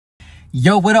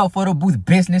Yo, what up, photo booth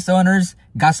business owners?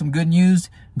 Got some good news.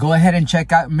 Go ahead and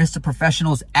check out Mr.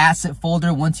 Professional's asset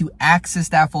folder. Once you access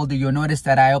that folder, you'll notice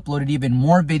that I uploaded even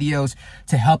more videos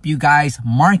to help you guys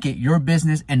market your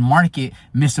business and market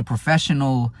Mr.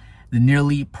 Professional, the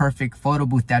nearly perfect photo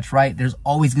booth. That's right. There's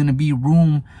always going to be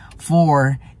room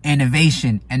for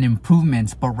innovation and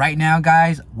improvements. But right now,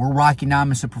 guys, we're rocking out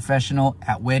Mr. Professional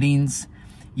at weddings,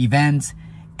 events,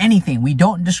 anything. We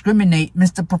don't discriminate.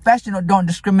 Mr. Professional don't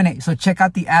discriminate. So check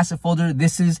out the asset folder.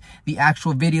 This is the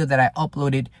actual video that I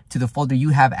uploaded to the folder you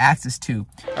have access to.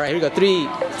 All right, here we go. 3,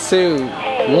 2,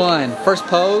 1. First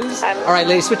pose. All right,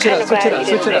 ladies, switch it up. Switch it up.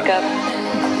 Switch it up.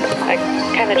 I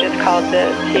kind of just called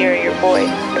to hear your voice.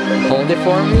 Hold it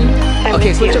for me.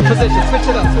 Okay, switch your position. Switch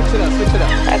it up. Switch it up. Switch it up.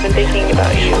 I've been thinking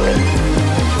about you.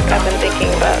 I've been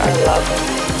thinking about our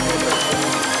love.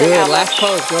 Good, last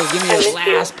pose, girls. Give me a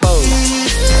last pose.